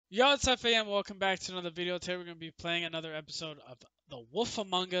Yo, what's up, fam? Welcome back to another video. Today we're going to be playing another episode of The Wolf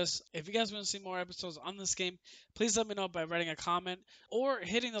Among Us. If you guys want to see more episodes on this game, please let me know by writing a comment or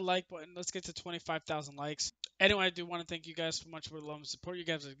hitting the like button. Let's get to 25,000 likes. Anyway, I do want to thank you guys so much for the love and support you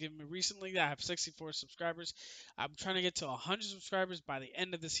guys have given me recently. I have 64 subscribers. I'm trying to get to 100 subscribers by the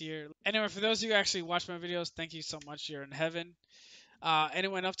end of this year. Anyway, for those of you who actually watch my videos, thank you so much. You're in heaven.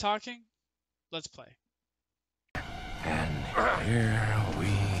 Anyway, enough talking. Let's play. And here we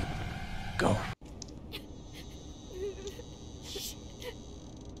go.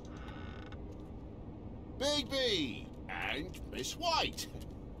 Bigsby and Miss White.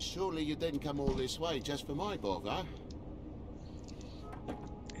 Surely you didn't come all this way just for my bother.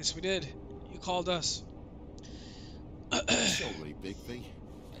 Yes, we did. You called us. Sorry, Bigsby.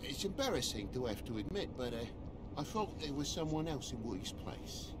 It's embarrassing to have to admit, but I thought there was someone else in Woody's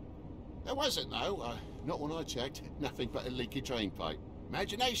place. There wasn't, though. Not when I checked. Nothing but a leaky drain pipe.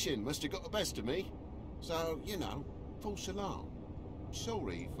 Imagination must have got the best of me. So, you know, false alarm.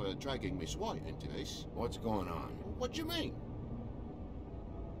 Sorry for dragging Miss White into this. What's going on? What do you mean?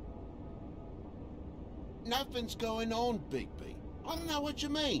 Nothing's going on, Bigsby. I don't know what you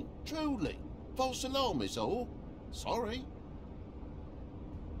mean. Truly. False alarm is all. Sorry.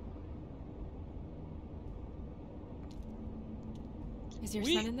 Is your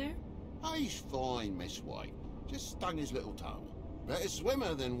son in there? He's fine, Miss White. Just stung his little toe. Better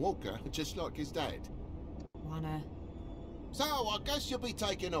swimmer than walker, just like his dad. Wanna... So, I guess you'll be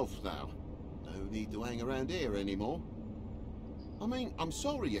taking off now. No need to hang around here anymore. I mean, I'm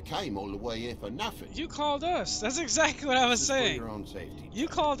sorry you came all the way here for nothing. You called us. That's exactly what I was This is for saying. your own safety. You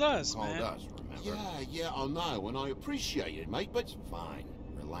called us, Called man. us, remember? Yeah, I know, and I appreciate it, mate, but... Fine.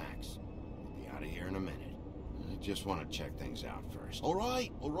 Relax. We'll be out of here in a minute. I just want to check things out first. All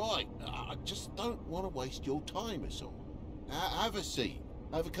right. I just don't want to waste your time, is all. Have a seat.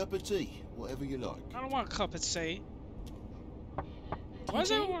 Have a cup of tea. Whatever you like. I don't want a cup of tea. Why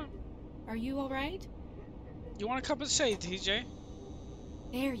does TJ? everyone... Are you alright? You want a cup of tea, TJ?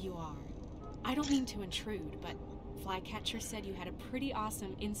 There you are. I don't mean to intrude, but Flycatcher said you had a pretty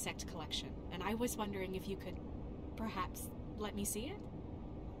awesome insect collection, and I was wondering if you could, perhaps, let me see it?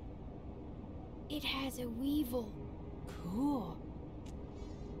 It has a weevil. Cool.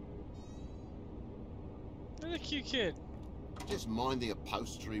 What a cute kid. Just mind the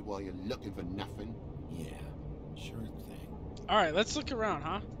upholstery while you're looking for nothing. Yeah, sure thing. Alright, let's look around,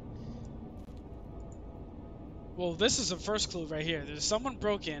 huh? Well, this is the first clue right here. There's someone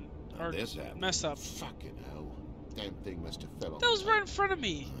broke in, Now or this happened. messed up. Fucking hell. Damn thing must have fell off. That was right in front of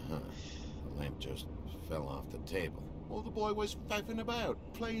me. Uh-huh. The lamp just fell off the table. Well, the boy was faffing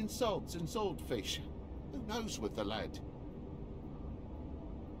about, playing salts and saltfish. Who knows with the lad?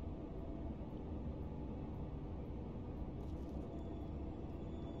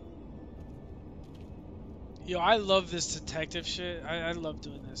 Yo, I love this detective shit. I love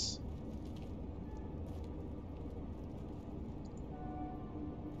doing this.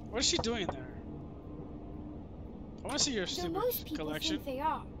 What is she doing there? I want to see your So stupid most people collection. think they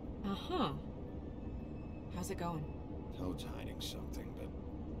are. Uh-huh. How's it going? Toad's hiding something, but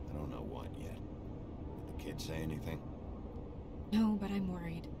I don't know what yet. Did the kid say anything? No, but I'm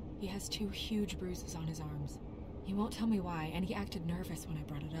worried. He has 2 huge bruises on his arms. He won't tell me why, and he acted nervous when I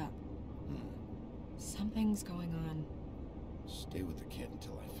brought it up. Something's going on. Stay with the kid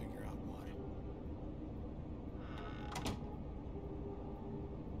until I figure out what.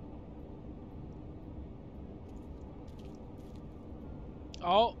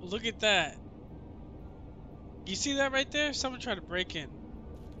 Oh, look at that. You see that right there? Someone tried to break in.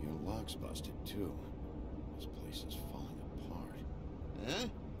 Your lock's busted too. This place is falling apart. Huh?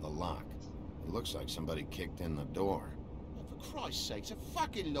 The lock. It looks like somebody kicked in the door. Oh, for Christ's sake, the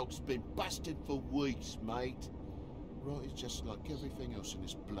fucking lock's been busted for weeks, mate. Right, it's just like everything else in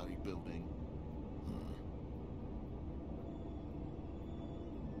this bloody building.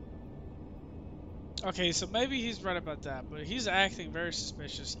 Okay, so maybe he's right about that, but he's acting very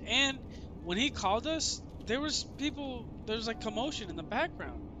suspicious. And when he called us, there was like commotion in the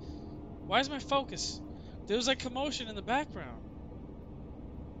background. Why is my focus? There was like commotion in the background.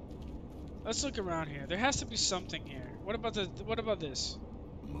 Let's look around here. There has to be something here. What about this?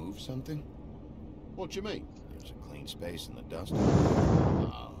 Move something? What do you mean? There's a clean space in the dust.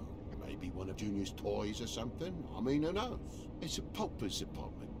 Maybe one of Junior's toys or something? I mean, who knows? It's a pauper's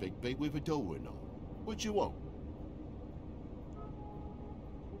apartment, Bigsby, with a door and all. What do you want?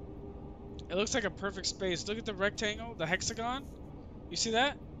 It looks like a perfect space. Look at the rectangle, the hexagon. You see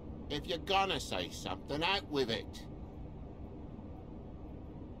that? If you're gonna say something, out with it.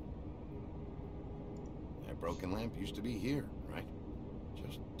 That broken lamp used to be here, right?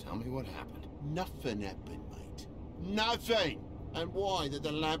 Just Tell me what happened. Nothing happened, mate. Nothing! And why did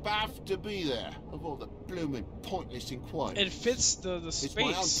the lamp have to be there? Of all the blooming pointless inquiries. It fits the space. It's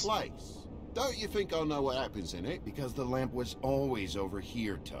my own place. Don't you think I know what happens in it? Because the lamp was always over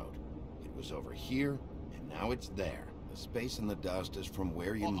here, Toad. It was over here, and now it's there. The space in the dust is from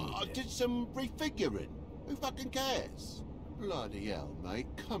where you moved I it. did some refiguring. Who fucking cares? Bloody hell, mate.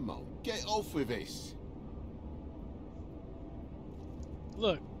 Come on, get off with this.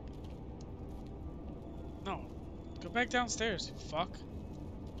 Look. No. Go back downstairs, you fuck.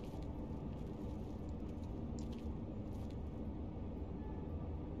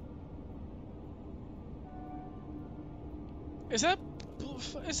 Is that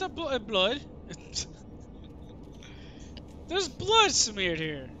blood? There's blood smeared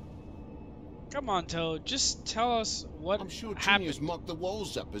here. Come on, Toad. Just tell us what I'm sure happened. Junior's mocked the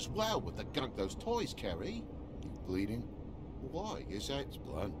walls up as well with the gunk those toys carry. You bleeding? Why? Is that... It's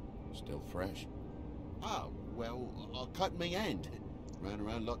blood. Still fresh. Oh, well, I cut me hand. Ran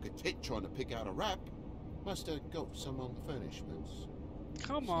around like a tit trying to pick out a wrap. Must have got some on the furnishments.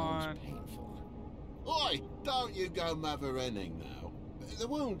 Come Sounds on. painful. Oi, don't you go mother-henning now. The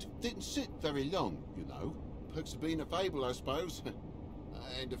wound didn't sit very long, you know. Perks of being a fable, I suppose.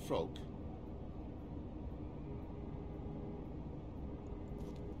 And a frog.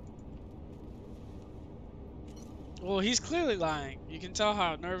 Well, he's clearly lying. You can tell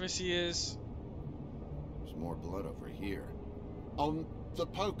how nervous he is. There's more blood over here. On the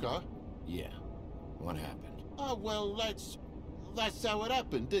poker? Yeah. What happened? Oh, well, that's how it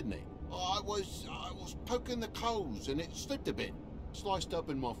happened, didn't it? I was poking the coals and it slipped a bit. Sliced up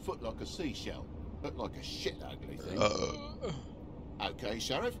in my foot like a seashell. Looked like a shit ugly thing. Okay,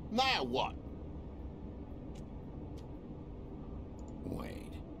 Sheriff, now what?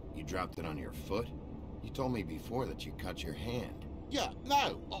 Wait. You dropped it on your foot? You told me before that you cut your hand. Yeah,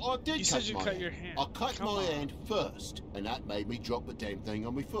 no, I did You cut said you my cut hand. your hand. I cut Come my on. hand first, and that made me drop the damn thing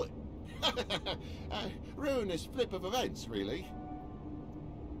on my foot. Ruinous flip of events, really.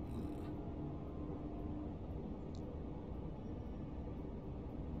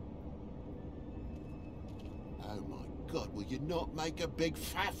 Oh my God, will you not make a big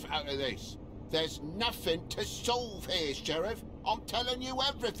faff out of this? There's nothing to solve here, Sheriff. I'm telling you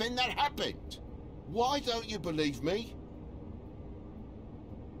everything that happened. Why don't you believe me?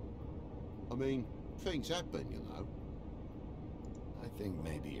 I mean, things happen, you know. I think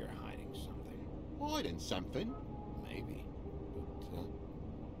maybe you're hiding something. Hiding something? Maybe.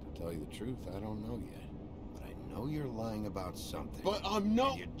 But, to tell you the truth, I don't know yet. But I know you're lying about something. But I'm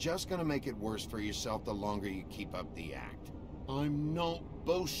not... And you're just gonna make it worse for yourself the longer you keep up the act. I'm not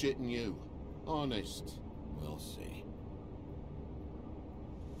bullshitting you. Honest. We'll see.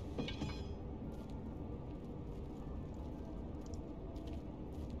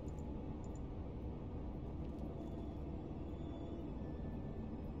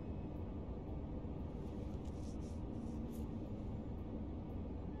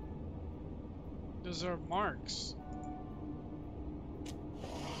 Those are marks.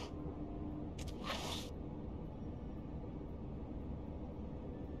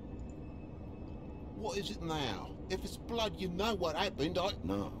 What is it now? If it's blood, you know what happened.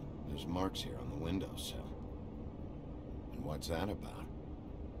 No, there's marks here on the windowsill. And what's that about?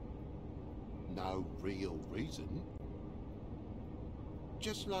 No real reason.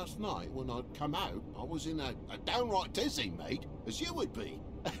 Just last night, when I'd come out, I was in a downright dizzy, mate, as you would be.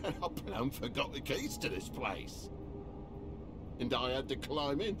 And I plumb forgot the keys to this place. And I had to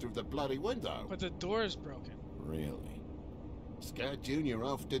climb in through the bloody window. But the door is broken. Really? Scared Junior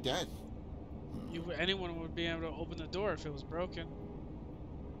off to death. Anyone would be able to open the door if it was broken.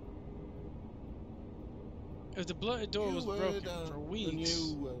 If the bloody door was broken for The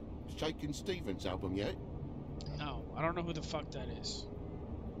weeks. new Shakin' Stevens album yet? No, I don't know who the fuck that is.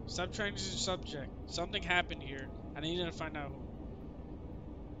 Stop trying to do subject. Something happened here. I need to find out who.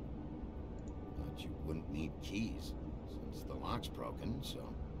 Thought you wouldn't need keys, since the lock's broken, so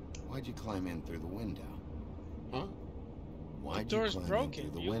why'd you climb in through the window? Huh? Why'd The door's you climb broken.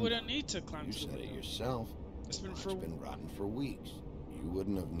 in through the You window? wouldn't need to climb You through the said it window. yourself. It's been Lock's for been rotten for weeks. You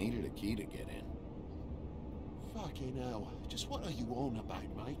wouldn't have needed a key to get in. Fucking hell. Just what are you on about,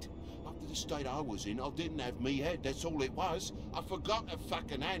 mate? After the state I was in, I didn't have me head, that's all it was. I forgot the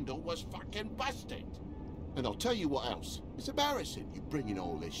fucking handle was fucking busted. And I'll tell you what else. It's embarrassing you bringing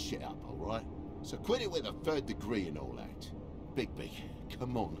all this shit up, alright? So quit it with a third degree and all that. Bigsby,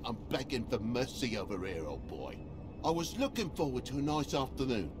 come on, I'm begging for mercy over here, old boy. I was looking forward to a nice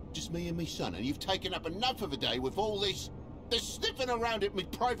afternoon, just me and me son, and you've taken up enough of a day with all this sniffing around at me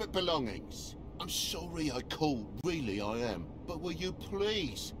private belongings. I'm sorry I called, really I am, but will you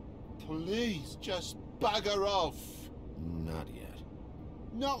please please, just bugger off. Not yet.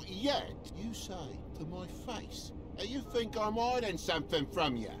 Not yet, you say, to my face. You think I'm hiding something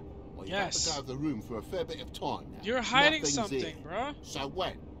from you? Well, you have to Yes. go out of the room for a fair bit of time now. You're hiding Nothing's something, here. bruh. So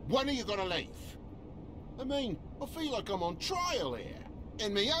when? When are you gonna leave? I mean, I feel like I'm on trial here.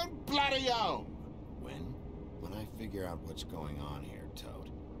 In my own bloody home. When I figure out what's going on here, Toad,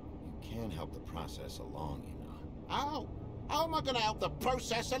 you can help the process along, you know. How? How am I gonna help the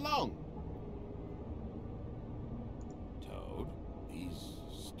process along? Toad, these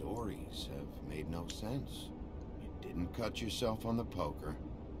stories have made no sense. You didn't cut yourself on the poker.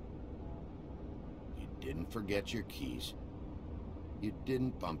 You didn't forget your keys. You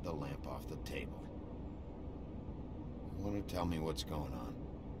didn't bump the lamp off the table. You want to tell me what's going on?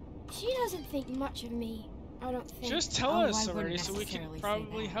 She doesn't think much of me, I don't think. Just tell Oh, us I wouldn't already so we necessarily can say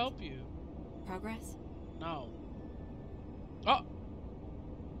probably that. help you. Progress? No. Oh!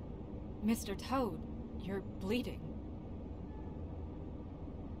 Mr. Toad, you're bleeding.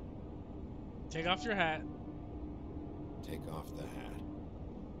 Take off your hat. Take off the hat.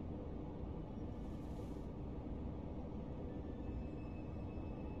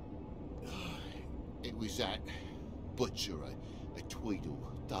 It was that butcher, a Tweedle,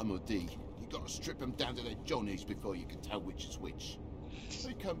 Dum or D. You gotta strip them down to their johnnies before you can tell which is which.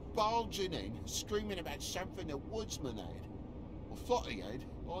 They come bulging in, screaming about something the Woodsman had. Or thought he had,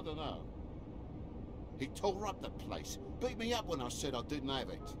 I don't know. He tore up the place, beat me up when I said I didn't have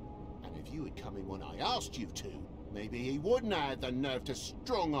it. And if you had come in when I asked you to, maybe he wouldn't have had the nerve to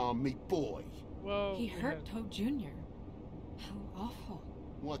strong-arm me boy. Well, He we hurt had- Toad Jr. How awful.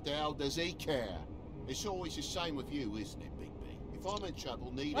 What the hell does he care? It's always the same with you, isn't it, Bigby? If I'm in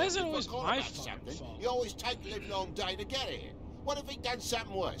trouble, need Why help, is it if I always call my about fucking something, fault? you always take the long day to get here. What if he done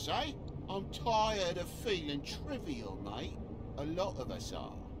something worse, eh? I'm tired of feeling trivial, mate. A lot of us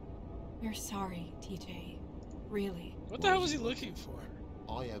are. We're sorry, TJ. Really. What the hell was he looking for?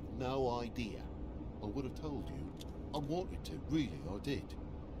 I have no idea. I would have told you. I wanted to, really, I did.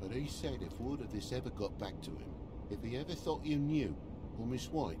 But he said if word of this ever got back to him, if he ever thought you knew, or Miss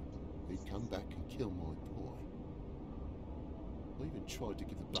White, he'd come back and kill my boy. I even tried to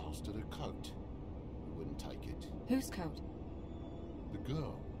give the bastard a coat. He wouldn't take it. Whose coat? The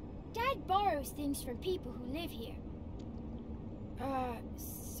girl. Dad borrows things from people who live here.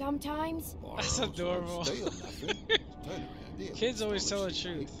 Sometimes. That's Borrows, adorable. won't steal nothing. Turn around here. Kids always tell the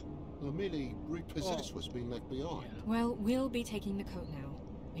Honestly, mate. truth. I merely repossess what's been left behind. Well, we'll be taking the coat now.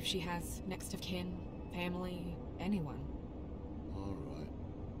 If she has next of kin, family, anyone. All right.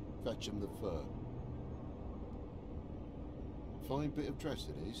 Fetch him the fur. Fine bit of dress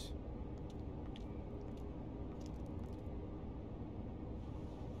it is.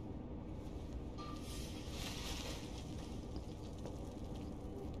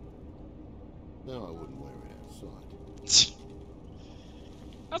 No, I wouldn't wear it outside.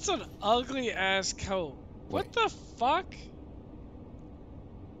 That's an ugly ass coat. What Wait. the fuck?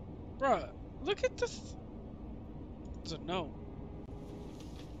 Bruh, look at this. There's a note.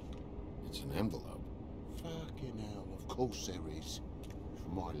 It's an envelope. Fucking hell, of course there is. For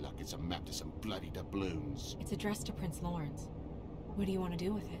my luck, it's a map to some bloody doubloons. It's addressed to Prince Lawrence. What do you want to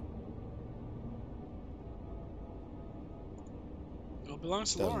do with it? It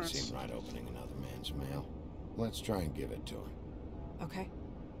belongs to Doesn't Lawrence. seem right opening another man's mail. Let's try and give it to him. Okay.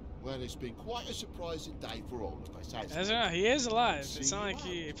 Well, it's been quite a surprising day for all of us, hasn't As it? he is alive. See It's not you like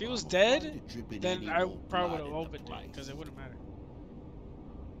out. if he was I'm dead, afraid of dripping then any I more probably blood would have in the opened it place. because it wouldn't matter.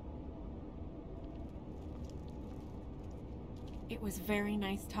 It was very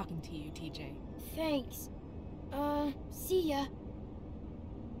nice talking to you, TJ. Thanks. See ya.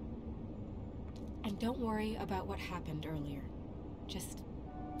 And don't worry about what happened earlier. Just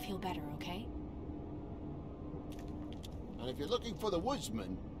feel better, okay? And if you're looking for the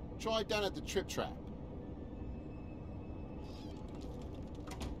Woodsman, try down at the Trip Trap.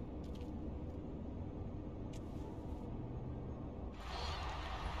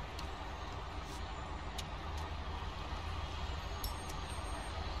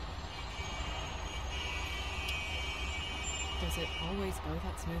 Does it always go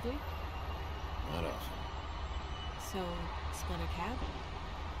that smoothly? Not often. So, split a cab?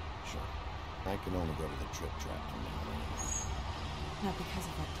 Sure. I can only go to the Trip Trap from now on. Not because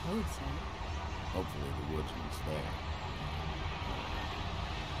of what Toad said. Hopefully the Woodsman's there.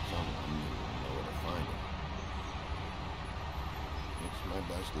 Someone who will know where to find him. It's my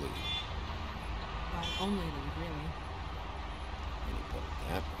best lead. Our only lead, really. When you put it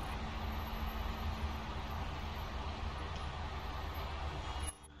that way.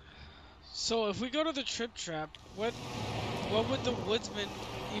 So if we go to the Trip Trap, what would the Woodsman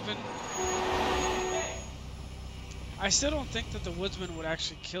even... I still don't think that the Woodsman would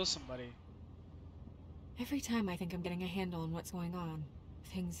actually kill somebody. Every time I think I'm getting a handle on what's going on,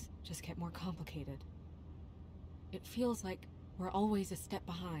 things just get more complicated. It feels like we're always a step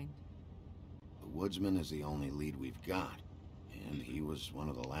behind. The Woodsman is the only lead we've got, and he was one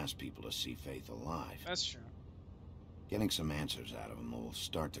of the last people to see Faith alive. That's true. Getting some answers out of him will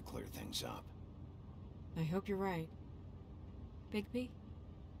start to clear things up. I hope you're right. Bigsby,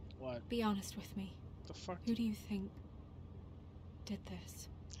 What? be honest with me. The fuck? Who do you think did this?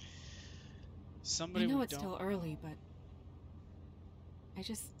 Somebody I know we it's don't still early, but I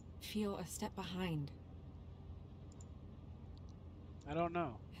just feel a step behind. I don't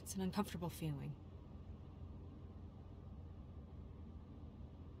know. It's an uncomfortable feeling.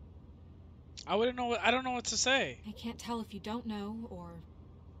 I wouldn't know what... I don't know what to say. I can't tell if you don't know or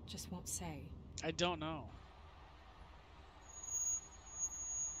just won't say. I don't know.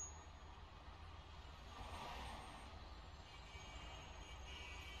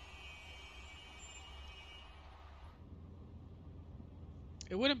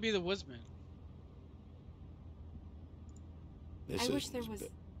 It wouldn't be the Woodsman. This I wish there is was...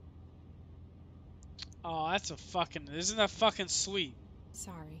 Oh, that's a fucking... Isn't that fucking sweet?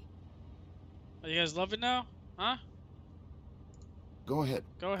 Sorry. Are you guys love it now? Huh? Go ahead.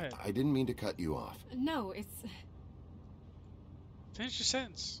 Go ahead. I didn't mean to cut you off. No, it's Finish your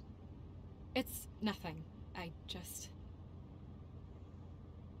sentence. nothing. I just...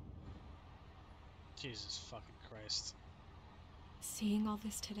 Jesus fucking Christ. Seeing all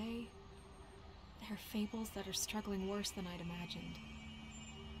this today, there are fables that are struggling worse than I'd imagined.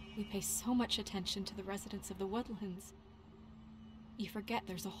 We pay so much attention to the residents of the woodlands. You forget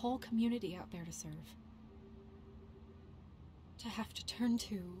there's a whole community out there to serve. To have to turn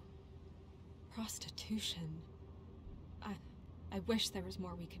to prostitution. I wish there was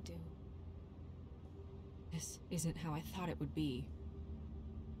more we could do. This isn't how I thought it would be.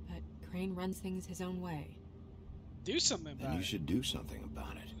 But Crane runs things his own way. Do something about And you it. should do something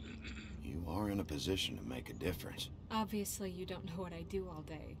about it. You are in a position to make a difference. Obviously, you don't know what I do all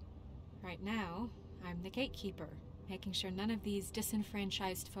day. Right now, I'm the gatekeeper, making sure none of these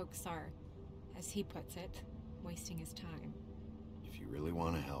disenfranchised folks are, as he puts it, wasting his time. If you really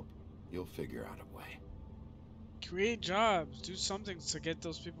want to help, you'll figure out a way. Create jobs. Do something to get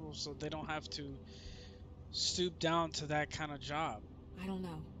those people so they don't have to stoop down to that kind of job. I don't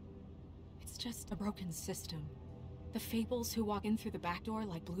know. It's just a broken system. The fables who walk in through the back door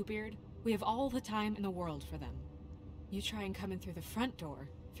like Bluebeard, we have all the time in the world for them. You try and come in through the front door,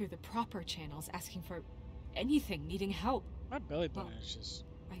 through the proper channels, asking for anything, needing help. My belly button Well, is just...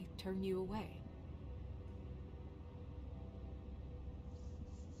 I turn you away.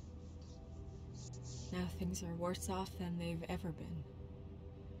 Now things are worse off than they've ever been.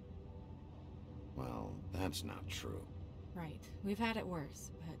 Well, that's not true. Right. We've had it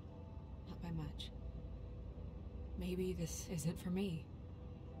worse, but not by much. Maybe this isn't for me.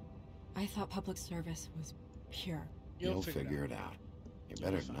 I thought public service was pure. You'll figure it out. You're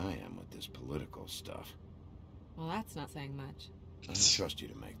better than I am with this political stuff. Well, that's not saying much. I trust you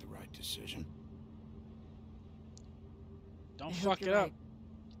to make the right decision. Don't I hope fuck it you're up. right.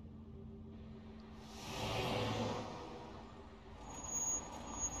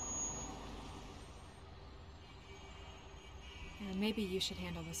 Maybe you should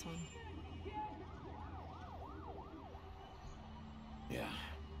handle this one. Yeah,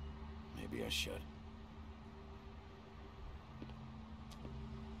 maybe I should.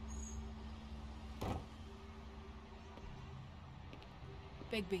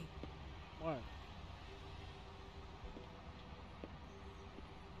 Bigsby, What?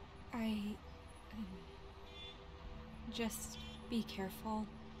 just be careful,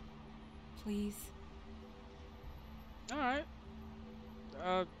 please. Alright.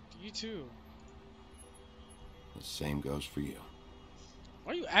 You too. The same goes for you.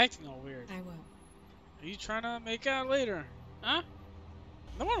 Why are you acting all weird? I will. Are you trying to make out later? Huh?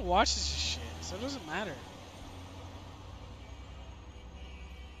 No one watches this shit, so it doesn't matter.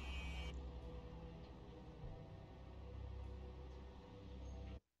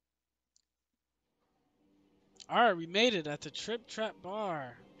 Alright, we made it at the Trip Trap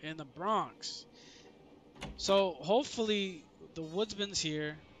Bar in the Bronx. So, hopefully, the Woodsman's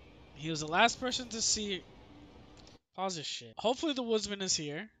here. He was the last person to see... Pause this shit. Hopefully the Woodsman is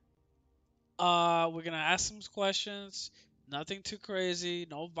here. We're gonna ask some questions. Nothing too crazy.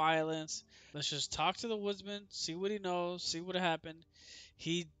 No violence. Let's just talk to the Woodsman. See what he knows. See what happened.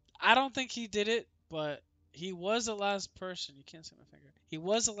 I don't think he did it, but he was the last person. You can't see my finger. He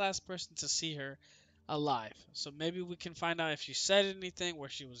was the last person to see her alive. So maybe we can find out if she said anything, where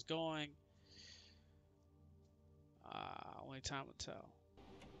she was going. Only time will tell.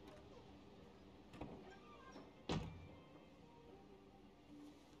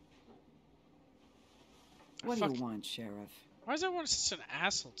 What do you want, Sheriff? Why is everyone such an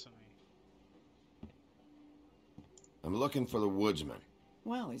asshole to me? I'm looking for the Woodsman.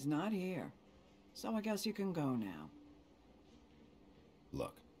 Well, he's not here. So I guess you can go now.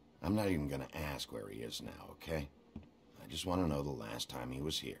 Look, I'm not even gonna ask where he is now, okay? I just want to know the last time he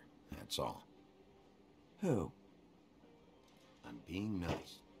was here. That's all. Who? I'm being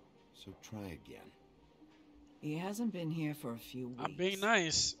nice, so try again. He hasn't been here for a few weeks. I'm being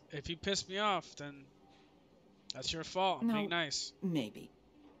nice. If you piss me off, then that's your fault. I'm being nice. Maybe.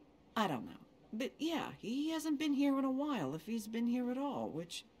 I don't know. But yeah, he hasn't been here in a while, if he's been here at all,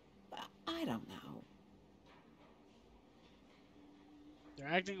 which I don't know. They're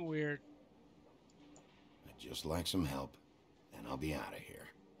acting weird. I'd just like some help, then I'll be out of here.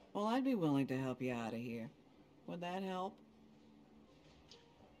 Well, I'd be willing to help you out of here. Would that help?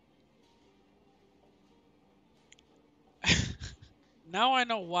 Now I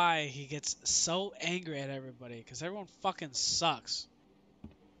know why he gets so angry at everybody, because everyone fucking sucks.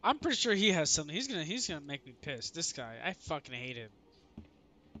 I'm pretty sure he has something. He's gonna make me pissed. This guy, I fucking hate him.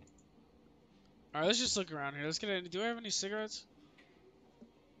 All right, let's just look around here. Let's get in. Do I have any cigarettes?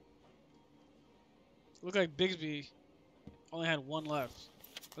 Look like Bigsby only had one left.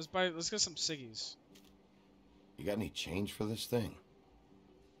 Let's get some ciggies. You got any change for this thing?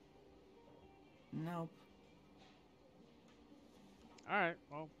 Nope. All right,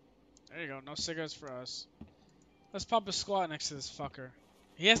 well, there you go. No cigarettes for us. Let's pop a squat next to this fucker.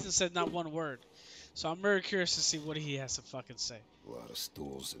 He hasn't said not one word, so I'm very curious to see what he has to fucking say. A lot of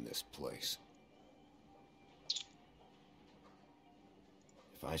stools in this place.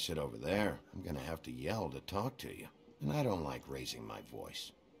 If I sit over there, I'm gonna have to yell to talk to you. And I don't like raising my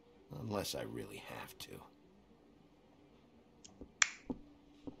voice. Unless I really have to.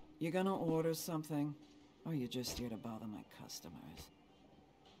 You gonna order something? Or you just here to bother my customers?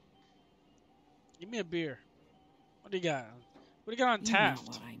 Give me a beer. What do you got? What do you got on tap? You know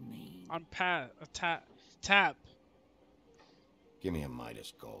what I mean. On tap. Give me a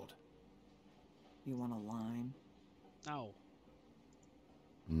Midas Gold. You want a lime? No.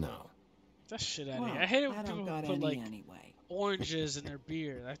 No. That shit out of Well, here. I hate it when I don't people got put any like anyway. oranges in their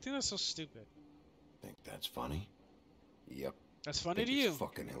beer. I think that's so stupid. Think that's funny? Yep. That's funny Think to it's you.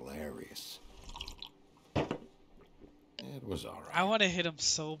 fucking hilarious. It was alright. I want to hit him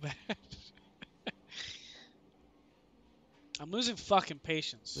so bad. I'm losing fucking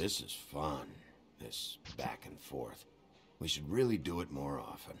patience. This is fun. This back and forth. We should really do it more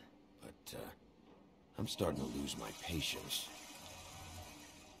often. But, I'm starting to lose my patience.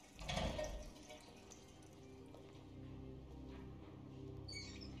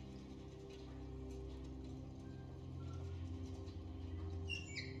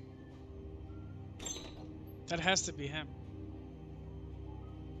 That has to be him.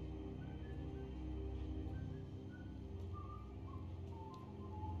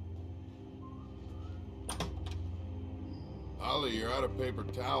 Holly, you're out of paper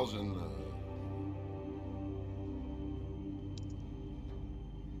towels and,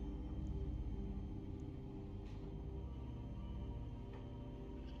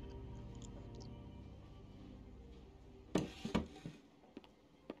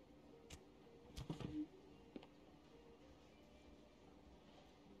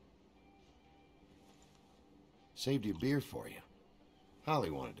 Saved your beer for you. Holly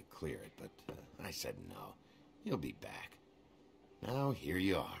wanted to clear it, but I said no. You'll be back. Now, here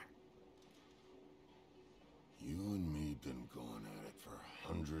you are. You and me been going at it for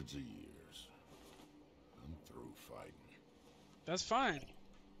hundreds of years. I'm through fighting. That's fine.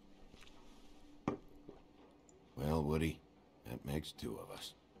 Well, Woody, that makes two of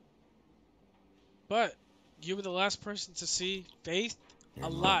us. But you were the last person to see Faith Here,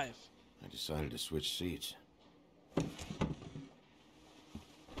 look. alive. I decided to switch seats.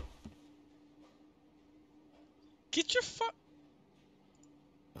 Get your fuck.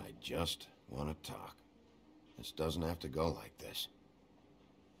 I just want to talk. This doesn't have to go like this.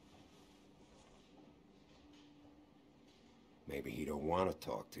 Maybe he don't want to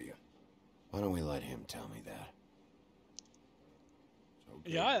talk to you. Why don't we let him tell me that?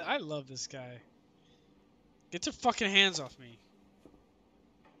 Okay. Yeah, I love this guy. Get your fucking hands off me.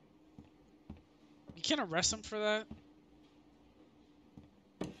 You can't arrest him for that?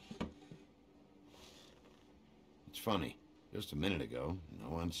 It's funny. Just a minute ago, no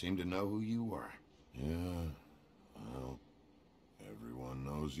one seemed to know who you were. Yeah, well, everyone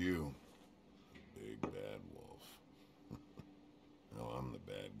knows you. Big big bad wolf. Now I'm the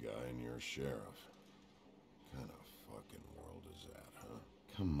bad guy and you're sheriff. Kind of fucking world is that, huh?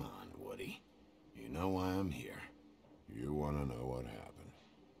 Come on, Woody. You know why I'm here. You want to know what happened?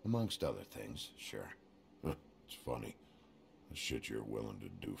 Amongst other things, sure. It's funny. The shit you're willing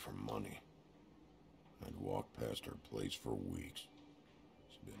to do for money. I'd walk past her place for weeks.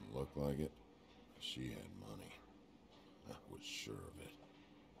 She didn't look like it. She had money. I was sure of it.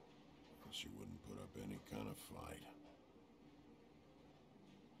 She wouldn't put up any kind of fight.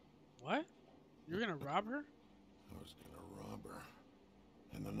 What? You're gonna rob her? I was gonna rob her.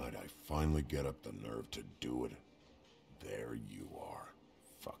 And the night I finally get up the nerve to do it, there you are,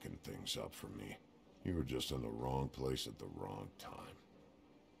 fucking things up for me. You were just in the wrong place at the wrong time.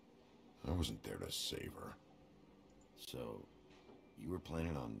 I wasn't there to save her. So, you were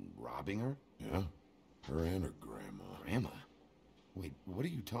planning on robbing her? Yeah, her and her grandma. Grandma? Wait, what are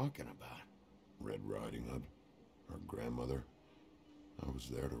you talking about? Red Riding Hood, her grandmother. I was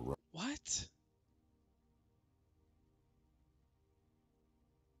there to rob. What?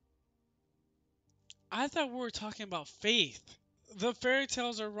 I thought we were talking about Faith. The fairy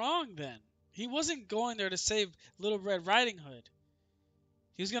tales are wrong then. He wasn't going there to save Little Red Riding Hood.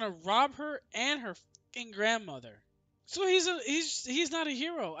 He was gonna rob her and her fucking grandmother. So he's not a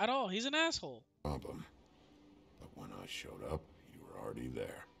hero at all. He's an asshole. Rob him. But when I showed up, you were already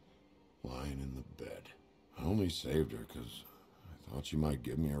there, lying in the bed. I only saved her because I thought you might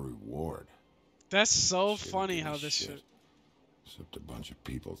give me a reward. That's so Shouldn't funny give a how this shit. shit. Except a bunch of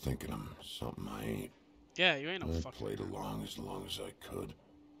people thinking I'm something I ain't. Yeah, you ain't no I fucking. played along as I could.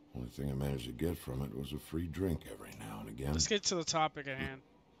 Only thing I managed to get from it was a free drink every now and again. Let's get to the topic at hand.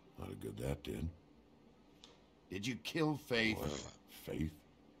 Not a good that did. Did you kill Faith? Well, Faith?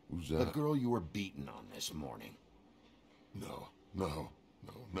 Who's The that? girl you were beating on this morning. No.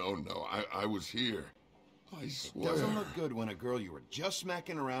 I was here. I swear. Doesn't look good when a girl you were just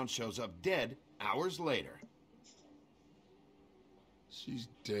smacking around shows up dead hours later. She's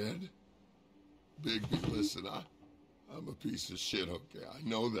dead? Bigsby, listen, I'm a piece of shit, okay? I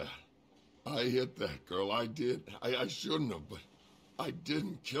know that. I hit that girl, I did. I shouldn't have, but I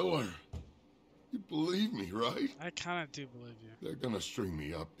didn't kill her. You believe me, right? I kind of do believe you. They're gonna string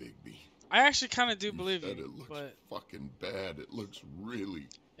me up, Bigsby. I actually kind of do You believe said you, it looks but fucking bad. It looks really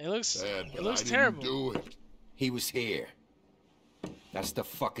it looks bad, it but looks I didn't terrible. do it. He was here. That's the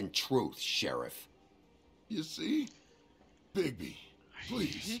fucking truth, Sheriff. You see? Bigsby, I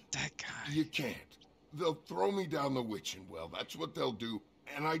please. hate that guy. You can't. They'll throw me down the witching well. That's what they'll do.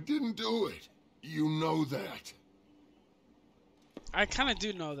 And I didn't do it. You know that. I kind of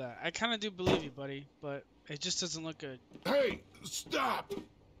do know that. I kind of do believe you, buddy, but it just doesn't look good. Hey, stop!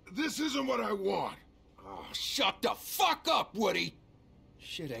 This isn't what I want. Oh, shut the fuck up, Woody!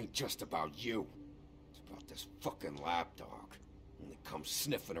 Shit ain't just about you. It's about this fucking lapdog. Only comes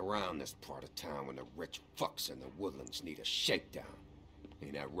sniffing around this part of town when the rich fucks in the woodlands need a shakedown.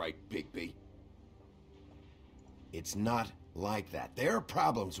 Ain't that right, Bigsby? It's not like that. There are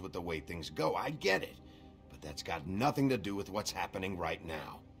problems with the way things go, I get it. But that's got nothing to do with what's happening right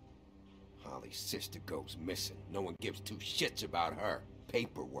now. Holly's sister goes missing. No one gives two shits about her.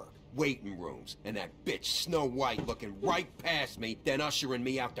 Paperwork, waiting rooms, and that bitch Snow White looking right past me, then ushering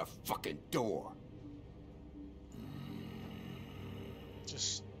me out the fucking door.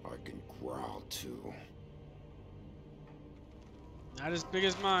 Just I can growl too. not as big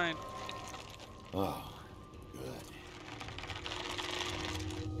as mine. Oh, good.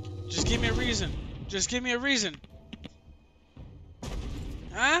 Just give me a reason. Just give me a reason.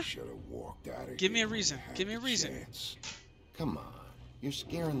 Huh? Should have walked out of Give me here a reason. when I had Give me a the reason. chance. Come on. You're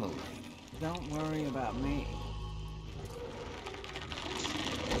scaring the lady. Don't worry about me.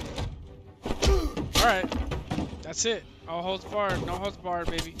 Alright. That's it. All holds barred. No holds barred,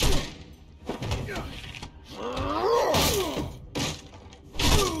 baby.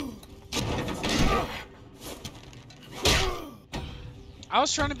 I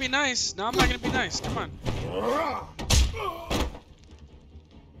was trying to be nice. Now I'm not gonna be nice. Come on.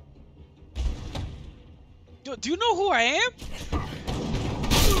 Do you know who I am?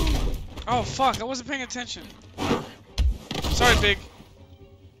 Oh fuck! I wasn't paying attention. Sorry, Big.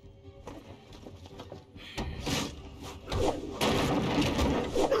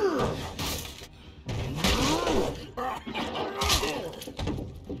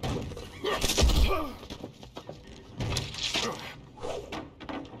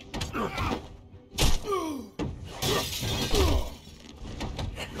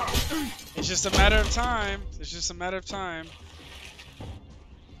 It's just a matter of time. It's just a matter of time.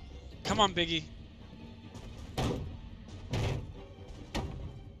 Come on, Biggie.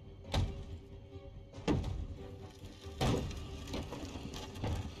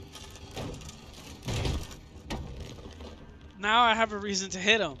 Now I have a reason to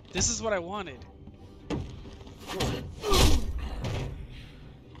hit him. This is what I wanted.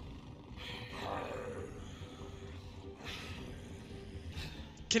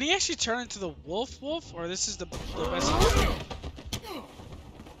 Can he actually turn into the wolf, or this is the best?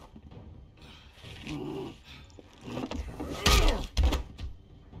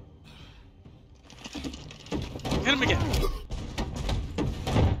 Hit him again.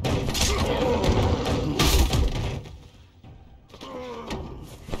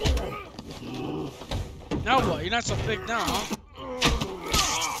 Now what? You're not so big now, huh?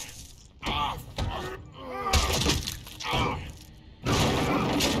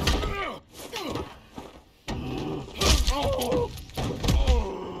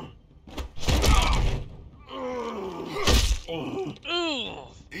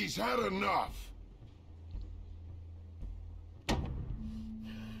 He's had enough.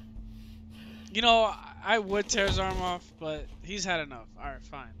 You know, I would tear his arm off, but he's had enough. Alright,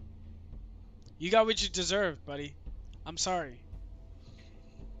 fine. You got what you deserve, buddy. I'm sorry.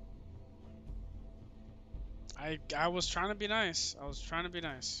 I was trying to be nice. I was trying to be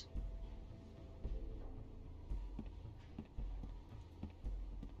nice.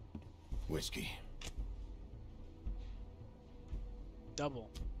 Whiskey. Double.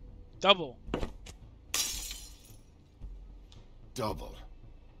 Double. Double.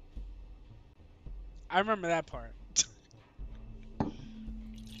 I remember that part.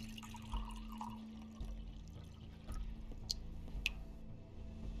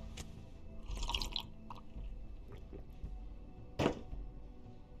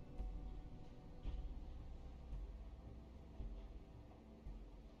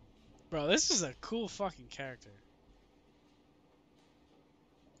 Bro, this is a cool fucking character.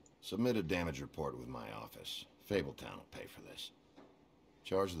 Submit a damage report with my office. Fabletown will pay for this.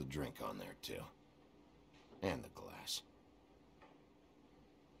 Charge the drink on there, too. And the glass.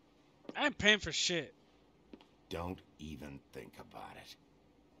 I ain't paying for shit. Don't even think about it.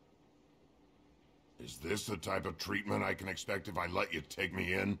 Is this the type of treatment I can expect if I let you take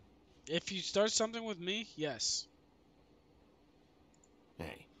me in? If you start something with me, yes.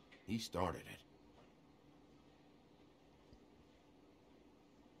 Hey, he started it.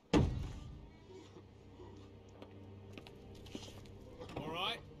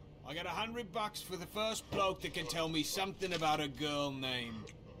 Alright, I got $100 for the first bloke that can tell me something about a girl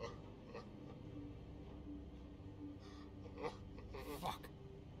named... Fuck.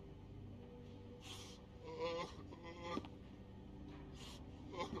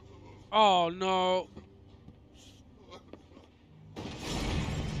 Oh no.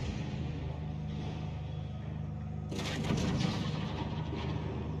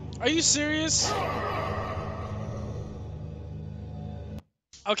 Are you serious?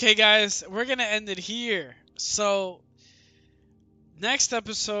 Okay, guys, we're gonna end it here. So, next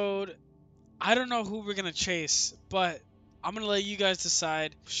episode, I don't know who we're gonna chase, but I'm gonna let you guys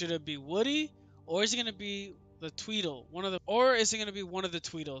decide. Should it be Woody, or is it gonna be the Tweedle? Or is it gonna be one of the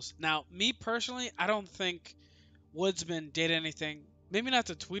Tweedles? Now, me personally, I don't think Woodsman did anything. Maybe not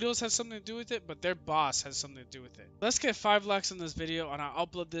the Tweedles has something to do with it, but their boss has something to do with it. Let's get 5 likes on this video, and I'll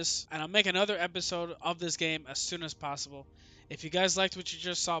upload this, and I'll make another episode of this game as soon as possible. If you guys liked what you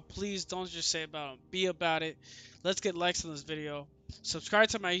just saw, please don't just say about it, be about it. Let's get likes on this video. Subscribe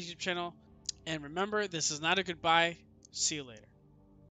to my YouTube channel, and remember, this is not a goodbye. See you later.